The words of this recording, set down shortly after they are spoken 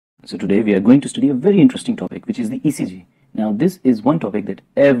So today we are going to study a very interesting topic, which is the ECG. Now this is one topic that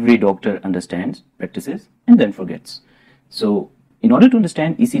every doctor understands, practices and then forgets. So in order to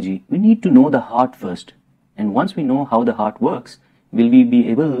understand ECG, we need to know the heart first. And once we know how the heart works, will we be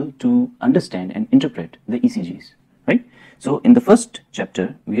able to understand and interpret the ECGs, right? So in the first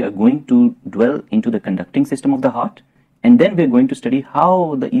chapter, we are going to dwell into the conducting system of the heart, and then we are going to study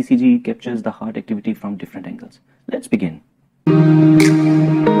how the ECG captures the heart activity from different angles. Let's begin.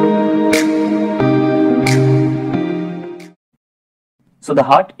 So the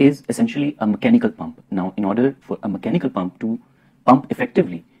heart is essentially a mechanical pump. Now, in order for a mechanical pump to pump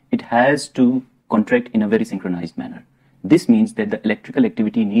effectively, it has to contract in a very synchronized manner. This means that the electrical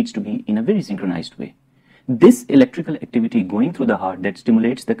activity needs to be in a very synchronized way. This electrical activity going through the heart that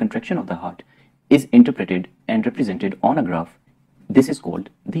stimulates the contraction of the heart is interpreted and represented on a graph. This is called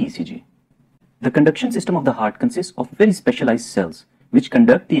the ECG. The conduction system of the heart consists of very specialized cells which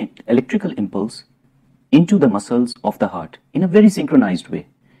conduct the electrical impulse into the muscles of the heart in a very synchronized way,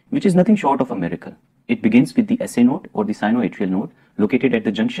 which is nothing short of a miracle. It begins with the SA node or the sinoatrial node located at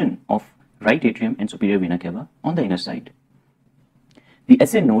the junction of right atrium and superior vena cava on the inner side. The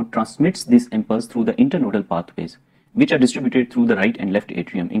SA node transmits this impulse through the internodal pathways, which are distributed through the right and left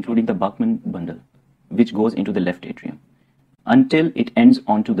atrium, including the Bachmann bundle, which goes into the left atrium, until it ends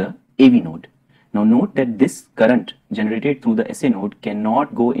onto the AV node. Now note that this current generated through the SA node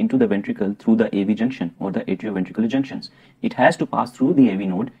cannot go into the ventricle through the AV junction or the atrioventricular junctions. It has to pass through the AV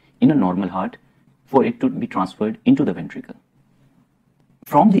node in a normal heart for it to be transferred into the ventricle.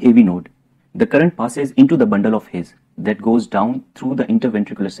 From the AV node, the current passes into the bundle of His that goes down through the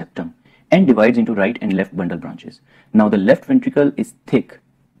interventricular septum and divides into right and left bundle branches. Now the left ventricle is thick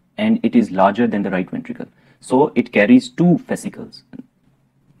and it is larger than the right ventricle. So it carries two fascicles,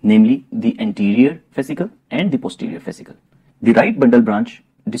 namely the anterior fascicle and the posterior fascicle. The right bundle branch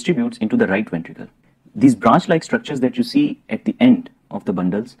distributes into the right ventricle. These branch-like structures that you see at the end of the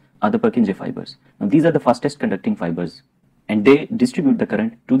bundles are the Purkinje fibers. Now these are the fastest conducting fibers, and they distribute the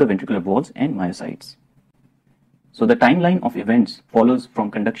current to the ventricular walls and myocytes. So the timeline of events follows from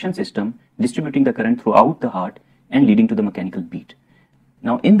conduction system distributing the current throughout the heart and leading to the mechanical beat.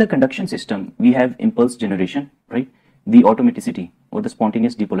 Now in the conduction system, we have impulse generation, right? The automaticity or the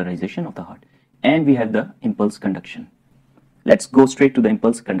spontaneous depolarization of the heart, and we have the impulse conduction. Let's go straight to the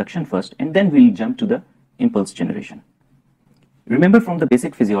impulse conduction first, and then we'll jump to the impulse generation. Remember from the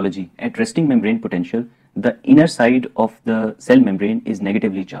basic physiology, at resting membrane potential, the inner side of the cell membrane is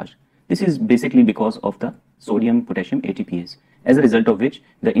negatively charged. This is basically because of the sodium potassium ATPase, as a result of which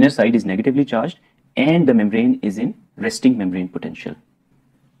the inner side is negatively charged and the membrane is in resting membrane potential.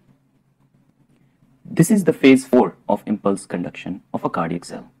 This is the phase 4 of impulse conduction of a cardiac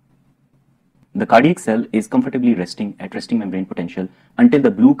cell. The cardiac cell is comfortably resting at resting membrane potential until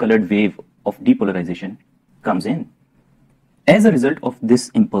the blue colored wave of depolarization comes in. As a result of this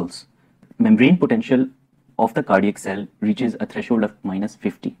impulse, membrane potential of the cardiac cell reaches a threshold of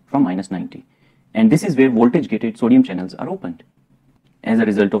 -50 from -90, and this is where voltage gated sodium channels are opened, as a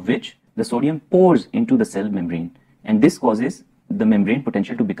result of which the sodium pours into the cell membrane, and this causes the membrane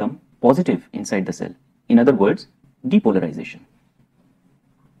potential to become positive inside the cell. In other words, depolarization.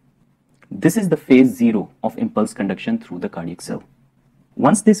 This is the phase 0 of impulse conduction through the cardiac cell.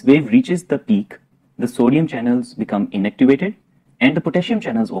 Once this wave reaches the peak, the sodium channels become inactivated and the potassium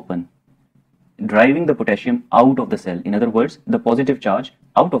channels open, driving the potassium out of the cell. In other words, the positive charge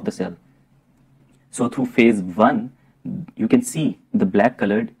out of the cell. So through phase 1, you can see the black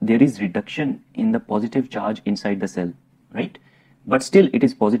colored, there is reduction in the positive charge inside the cell, right? But still it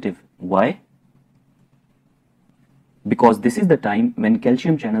is positive. Why? Because this is the time when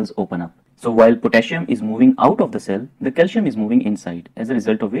calcium channels open up. So while potassium is moving out of the cell, the calcium is moving inside, as a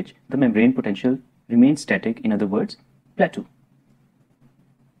result of which the membrane potential remains static, in other words, plateau.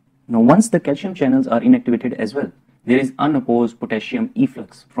 Now once the calcium channels are inactivated as well, there is unopposed potassium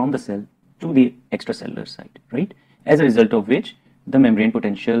efflux from the cell to the extracellular site, right? As a result of which the membrane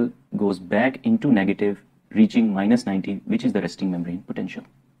potential goes back into negative, reaching -90, which is the resting membrane potential.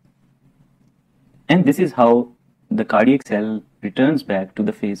 And this is how the cardiac cell returns back to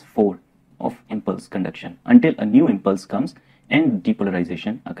the phase 4 of impulse conduction until a new impulse comes and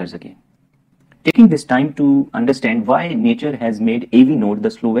depolarization occurs again. Taking this time to understand why nature has made AV node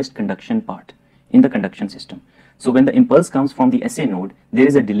the slowest conduction part in the conduction system. So when the impulse comes from the SA node, there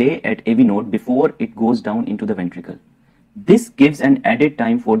is a delay at AV node before it goes down into the ventricle. This gives an added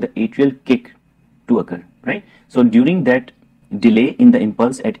time for the atrial kick to occur, right? So during that delay in the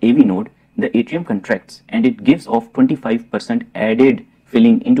impulse at AV node, the atrium contracts and it gives off 25% added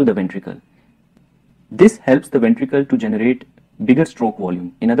filling into the ventricle. This helps the ventricle to generate bigger stroke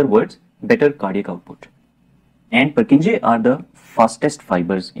volume, in other words, better cardiac output. And Purkinje are the fastest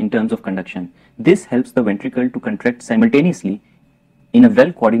fibers in terms of conduction. This helps the ventricle to contract simultaneously in a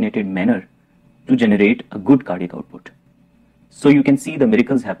well-coordinated manner to generate a good cardiac output. So you can see the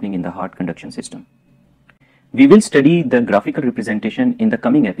miracles happening in the heart conduction system. We will study the graphical representation in the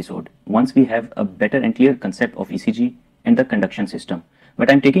coming episode once we have a better and clear concept of ECG and the conduction system. But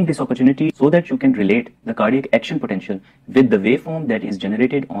I'm taking this opportunity so that you can relate the cardiac action potential with the waveform that is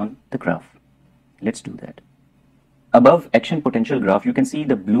generated on the graph. Let's do that. Above action potential graph, you can see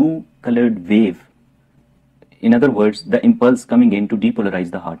the blue colored wave. In other words, the impulse coming in to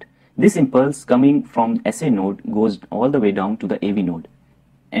depolarize the heart. This impulse coming from SA node goes all the way down to the AV node.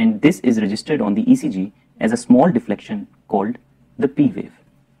 And this is registered on the ECG as a small deflection called the P wave.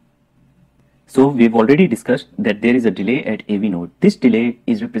 So we've already discussed that there is a delay at AV node. This delay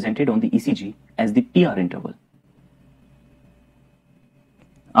is represented on the ECG as the PR interval.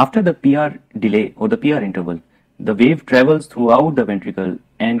 After the PR delay or the PR interval, the wave travels throughout the ventricle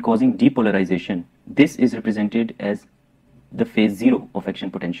and causing depolarization. This is represented as the phase 0 of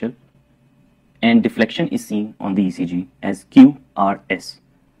action potential, and deflection is seen on the ECG as QRS.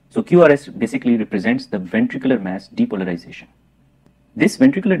 So QRS basically represents the ventricular mass depolarization. This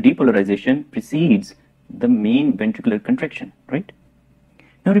ventricular depolarization precedes the main ventricular contraction, right?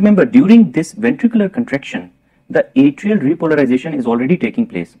 Now remember, during this ventricular contraction, the atrial repolarization is already taking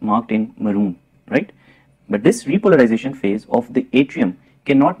place, marked in maroon, right? But this repolarization phase of the atrium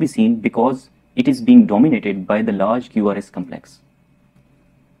cannot be seen because it is being dominated by the large QRS complex.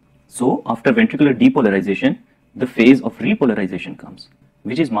 So after ventricular depolarization, the phase of repolarization comes,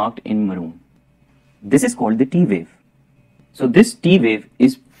 which is marked in maroon. This is called the T wave. So this T wave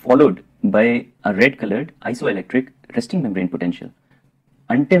is followed by a red colored isoelectric resting membrane potential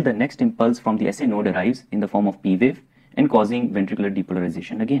until the next impulse from the SA node arrives in the form of P wave and causing ventricular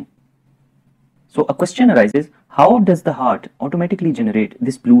depolarization again. So a question arises, how does the heart automatically generate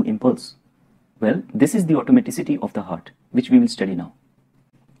this blue impulse? Well, this is the automaticity of the heart, which we will study now.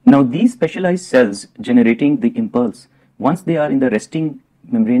 Now these specialized cells generating the impulse, once they are in the resting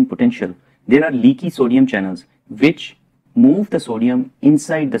membrane potential, there are leaky sodium channels which move the sodium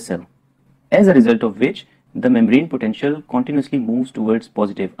inside the cell, as a result of which the membrane potential continuously moves towards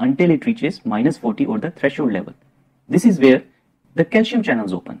positive until it reaches -40 or the threshold level. This is where the calcium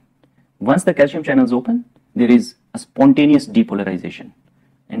channels open. Once the calcium channels open, there is a spontaneous depolarization.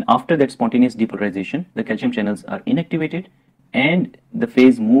 And after that spontaneous depolarization, the calcium channels are inactivated and the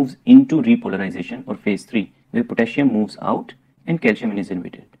phase moves into repolarization or phase 3, where potassium moves out and calcium is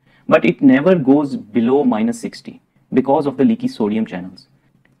inhibited. But it never goes below -60 because of the leaky sodium channels.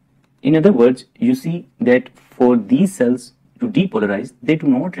 In other words, you see that for these cells to depolarize, they do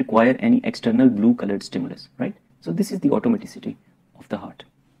not require any external blue colored stimulus, right? So this is the automaticity of the heart.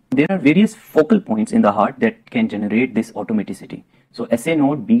 There are various focal points in the heart that can generate this automaticity. So SA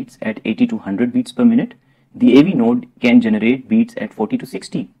node beats at 80 to 100 beats per minute. The AV node can generate beats at 40 to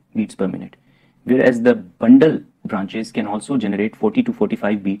 60 beats per minute, whereas the bundle branches can also generate 40 to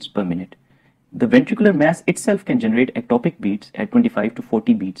 45 beats per minute. The ventricular mass itself can generate ectopic beats at 25 to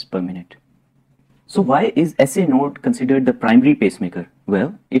 40 beats per minute. So why is SA node considered the primary pacemaker?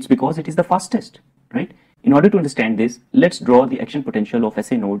 Well, it's because it is the fastest, right? In order to understand this, let's draw the action potential of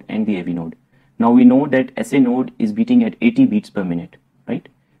SA node and the AV node. Now we know that SA node is beating at 80 beats per minute, right?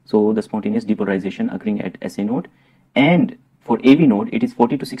 So the spontaneous depolarization occurring at SA node, and for AV node it is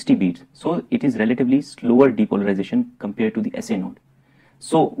 40 to 60 beats. So it is relatively slower depolarization compared to the SA node.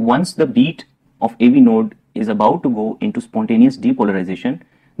 So once the beat of AV node is about to go into spontaneous depolarization,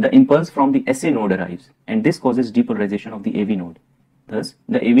 the impulse from the SA node arrives, and this causes depolarization of the AV node. Thus,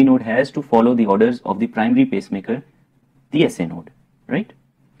 the AV node has to follow the orders of the primary pacemaker, the SA node, right?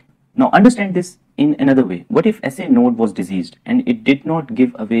 Now understand this in another way. What if SA node was diseased and it did not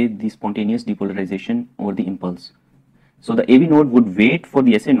give away the spontaneous depolarization or the impulse? So the AV node would wait for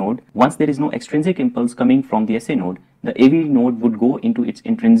the SA node. Once there is no extrinsic impulse coming from the SA node, the AV node would go into its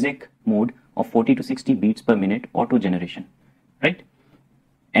intrinsic mode of 40 to 60 beats per minute auto generation, right?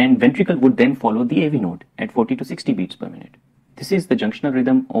 And ventricle would then follow the AV node at 40 to 60 beats per minute. This is the junctional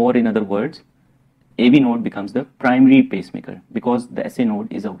rhythm, or in other words, AV node becomes the primary pacemaker because the SA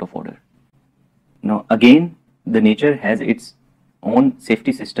node is out of order. Now again, the nature has its own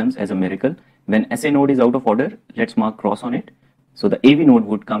safety systems as a miracle. When SA node is out of order, let's mark cross on it. So the AV node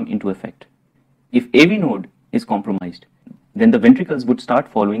would come into effect. If AV node is compromised, then the ventricles would start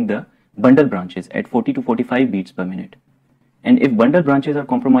following the bundle branches at 40 to 45 beats per minute. And if bundle branches are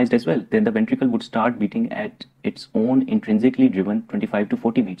compromised as well, then the ventricle would start beating at its own intrinsically driven 25 to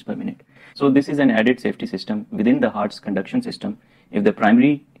 40 beats per minute. So this is an added safety system within the heart's conduction system. If the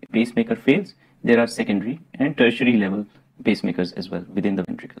primary pacemaker fails, there are secondary and tertiary level pacemakers as well within the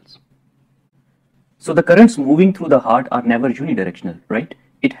ventricles. So the currents moving through the heart are never unidirectional, right?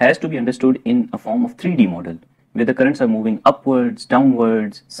 It has to be understood in a form of 3D model, where the currents are moving upwards,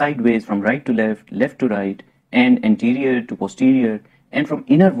 downwards, sideways, from right to left, left to right, and anterior to posterior, and from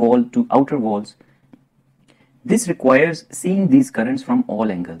inner wall to outer walls. This requires seeing these currents from all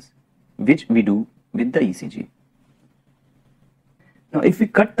angles, which we do with the ECG. Now, if we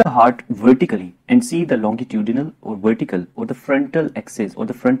cut the heart vertically and see the longitudinal or vertical or the frontal axis or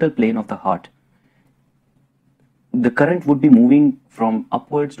the frontal plane of the heart, the current would be moving from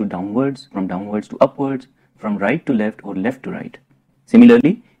upwards to downwards, from downwards to upwards, from right to left or left to right.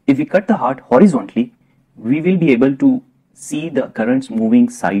 Similarly, if we cut the heart horizontally, we will be able to see the currents moving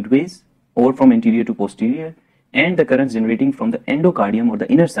sideways or from anterior to posterior, and the currents generating from the endocardium or the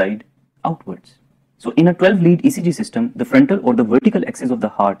inner side outwards. So in a 12-lead ECG system, the frontal or the vertical axis of the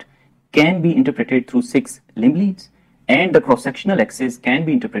heart can be interpreted through 6 limb leads, and the cross-sectional axis can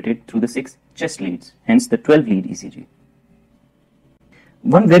be interpreted through the 6 chest leads, hence the 12-lead ECG.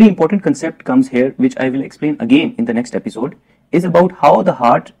 One very important concept comes here, which I will explain again in the next episode, is about how the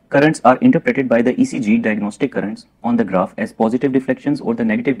heart currents are interpreted by the ECG diagnostic currents on the graph as positive deflections or the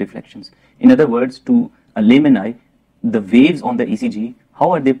negative deflections. In other words, to a layman eye, the waves on the ECG,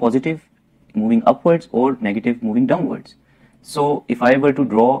 how are they positive moving upwards or negative moving downwards? So if I were to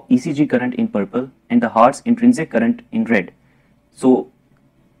draw ECG current in purple and the heart's intrinsic current in red, so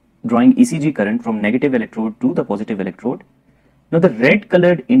drawing ECG current from negative electrode to the positive electrode, now the red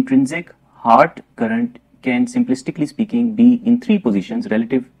colored intrinsic heart current can, simplistically speaking, be in 3 positions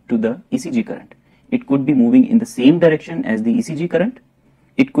relative to the ECG current. It could be moving in the same direction as the ECG current,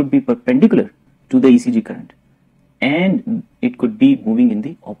 it could be perpendicular to the ECG current, and it could be moving in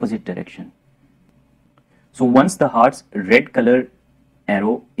the opposite direction. So once the heart's red color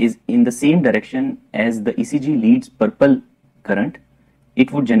arrow is in the same direction as the ECG leads purple current,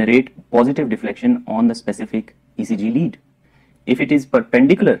 it would generate positive deflection on the specific ECG lead. If it is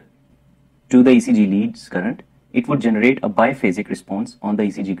perpendicular to the ECG leads current, it would generate a biphasic response on the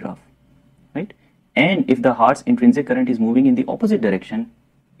ECG graph, right? And if the heart's intrinsic current is moving in the opposite direction,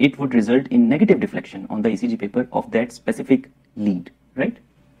 it would result in negative deflection on the ECG paper of that specific lead, right?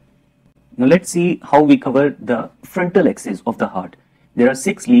 Now let's see how we cover the frontal axis of the heart. There are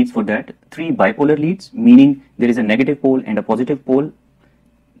 6 leads for that, 3 bipolar leads, meaning there is a negative pole and a positive pole,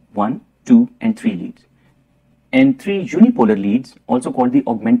 1, 2, and 3 leads. And 3 unipolar leads, also called the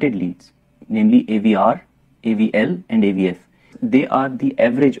augmented leads, namely AVR, AVL, and AVF. They are the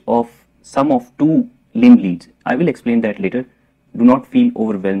average of sum of 2 limb leads. I will explain that later. Do not feel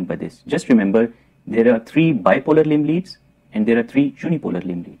overwhelmed by this. Just remember, there are 3 bipolar limb leads and there are 3 unipolar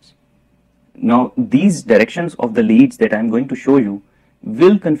limb leads. Now, these directions of the leads that I am going to show you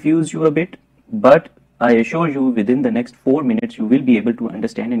will confuse you a bit, but I assure you within the next 4 minutes you will be able to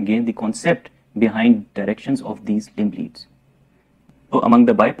understand and gain the concept behind directions of these limb leads. So among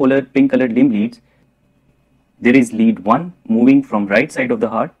the bipolar pink colored limb leads, there is lead 1 moving from right side of the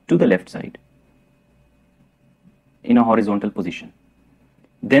heart to the left side in a horizontal position.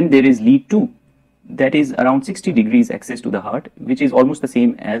 Then there is lead 2 that is around 60 degrees axis to the heart, which is almost the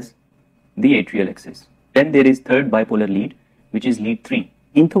same as the atrial axis. Then there is third bipolar lead, which is lead 3.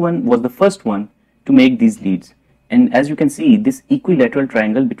 Einthoven was the first one to make these leads, and as you can see, this equilateral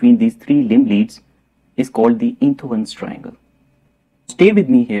triangle between these 3 limb leads is called the Einthoven's triangle. Stay with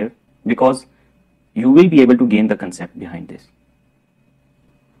me here because you will be able to gain the concept behind this.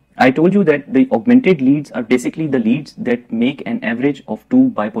 I told you that the augmented leads are basically the leads that make an average of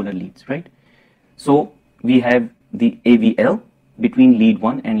 2 bipolar leads, right? So we have the AVL between lead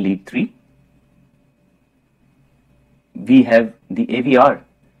 1 and lead 3. We have the AVR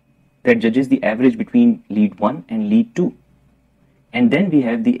that judges the average between lead 1 and lead 2. And then we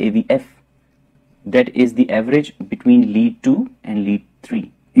have the AVF that is the average between lead 2 and lead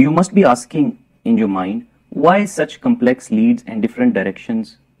 3. You must be asking in your mind, why such complex leads and different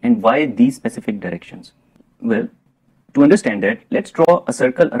directions, and why these specific directions? Well, to understand that, let's draw a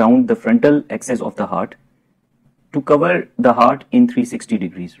circle around the frontal axis of the heart to cover the heart in 360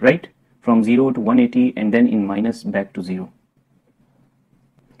 degrees, right? From 0 to 180 and then in minus back to 0.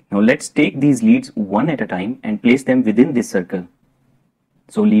 Now let's take these leads one at a time and place them within this circle.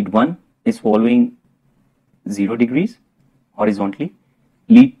 So lead 1 is following 0 degrees horizontally.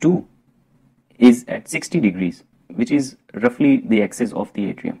 Lead 2 is at 60 degrees, which is roughly the axis of the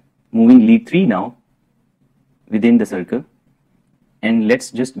atrium. Moving lead 3 now within the circle, and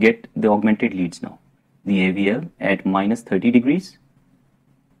let's just get the augmented leads now. The AVL at minus 30 degrees,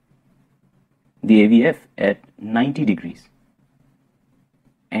 the AVF at 90 degrees,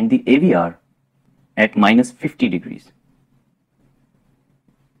 and the AVR at minus 50 degrees.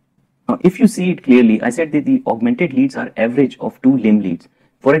 Now, if you see it clearly, I said that the augmented leads are average of two limb leads.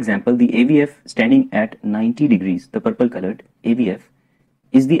 For example, the AVF standing at 90 degrees, the purple colored AVF,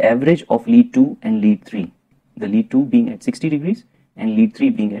 is the average of lead 2 and lead 3. The lead 2 being at 60 degrees and lead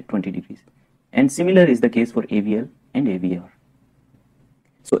 3 being at 20 degrees. And similar is the case for AVL and AVR.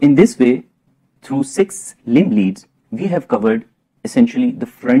 So in this way, through 6 limb leads, we have covered essentially the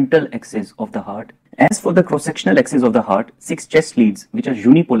frontal axis of the heart. As for the cross-sectional axis of the heart, 6 chest leads which are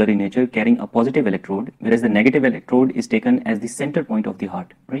unipolar in nature carrying a positive electrode, whereas the negative electrode is taken as the center point of the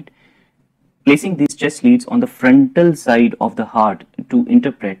heart, right? Placing these chest leads on the frontal side of the heart to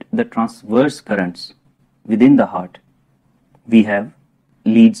interpret the transverse currents within the heart, we have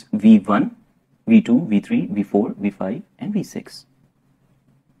leads V1, V2, V3, V4, V5 and V6.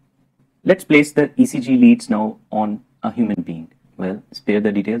 Let's place the ECG leads now on a human being. Well, spare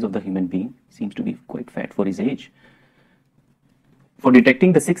the details of the human being, seems to be quite fat for his age. For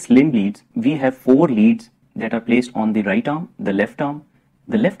detecting the 6 limb leads, we have 4 leads that are placed on the right arm, the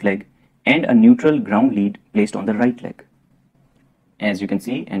left leg, and a neutral ground lead placed on the right leg. As you can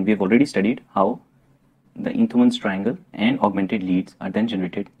see, and we have already studied how the Einthoven's triangle and augmented leads are then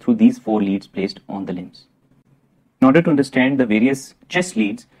generated through these 4 leads placed on the limbs. In order to understand the various chest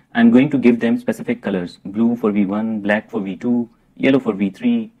leads, I am going to give them specific colors: blue for V1, black for V2, yellow for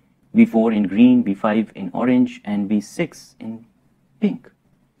V3, V4 in green, V5 in orange, and V6 in pink.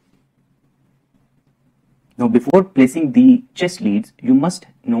 Now, before placing the chest leads, you must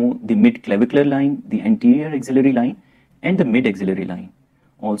know the mid-clavicular line, the anterior axillary line, and the mid-axillary line.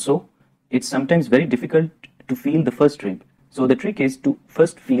 Also, it's sometimes very difficult to feel the first rib. So the trick is to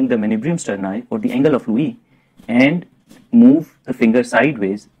first feel the manubrium sterni or the angle of Louis and move the finger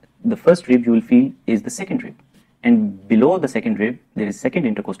sideways. The first rib you will feel is the second rib. And below the second rib, there is second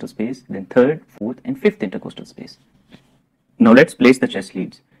intercostal space, then third, fourth, and fifth intercostal space. Now let's place the chest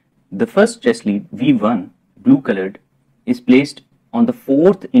leads. The first chest lead, V1, blue colored, is placed on the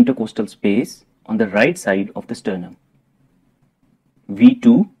fourth intercostal space on the right side of the sternum.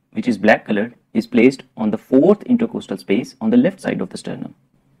 V2, which is black colored, is placed on the fourth intercostal space on the left side of the sternum.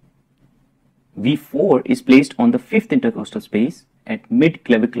 V4 is placed on the fifth intercostal space at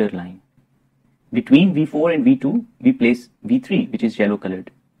mid-clavicular line. Between V4 and V2, we place V3, which is yellow colored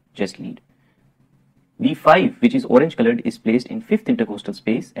chest lead. V5, which is orange colored, is placed in fifth intercostal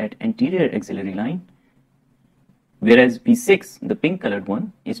space at anterior axillary line, whereas V6, the pink colored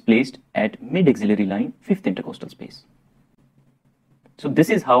one, is placed at mid-axillary line, fifth intercostal space. So this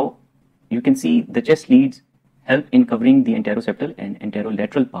is how you can see the chest leads help in covering the anteroseptal and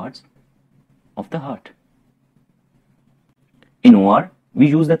anterolateral parts of the heart. In OR, we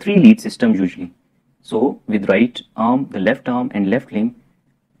use the 3 lead system usually. So with right arm, the left arm and left limb,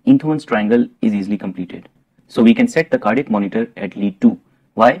 Einthoven's triangle is easily completed. So we can set the cardiac monitor at lead 2.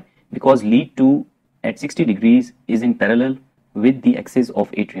 Why? Because lead 2 at 60 degrees is in parallel with the axis of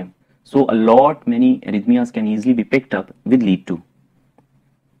atrium. So many arrhythmias can easily be picked up with lead 2.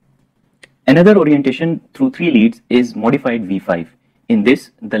 Another orientation through 3 leads is modified V5. In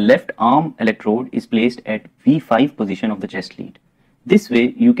this, the left arm electrode is placed at V5 position of the chest lead. This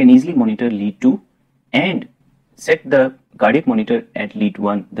way, you can easily monitor lead 2 and set the cardiac monitor at lead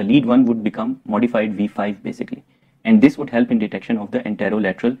 1. The lead 1 would become modified V5 basically, and this would help in detection of the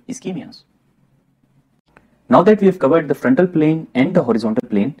anterolateral ischemias. Now that we have covered the frontal plane and the horizontal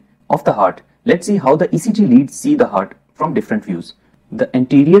plane of the heart, let's see how the ECG leads see the heart from different views. The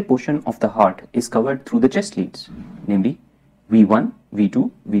anterior portion of the heart is covered through the chest leads, namely V1, V2,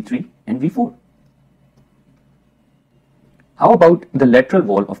 V3 and V4. How about the lateral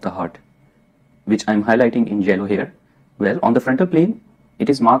wall of the heart, which I am highlighting in yellow here? Well, on the frontal plane, it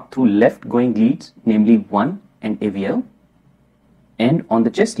is marked through left going leads, namely 1 and AVL, and on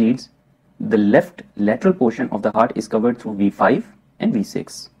the chest leads, the left lateral portion of the heart is covered through V5 and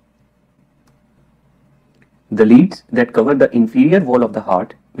V6. The leads that cover the inferior wall of the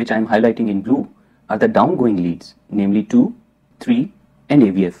heart, which I am highlighting in blue, are the downgoing leads, namely 2, 3 and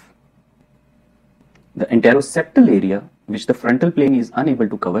AVF. The anteroseptal area, which the frontal plane is unable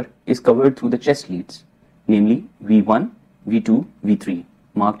to cover, is covered through the chest leads, namely V1, V2, V3,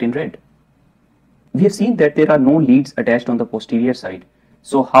 marked in red. We have seen that there are no leads attached on the posterior side.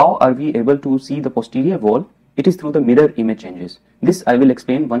 So how are we able to see the posterior wall? It is through the mirror image changes. This I will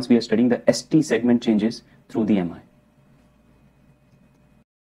explain once we are studying the ST segment changes through the MI.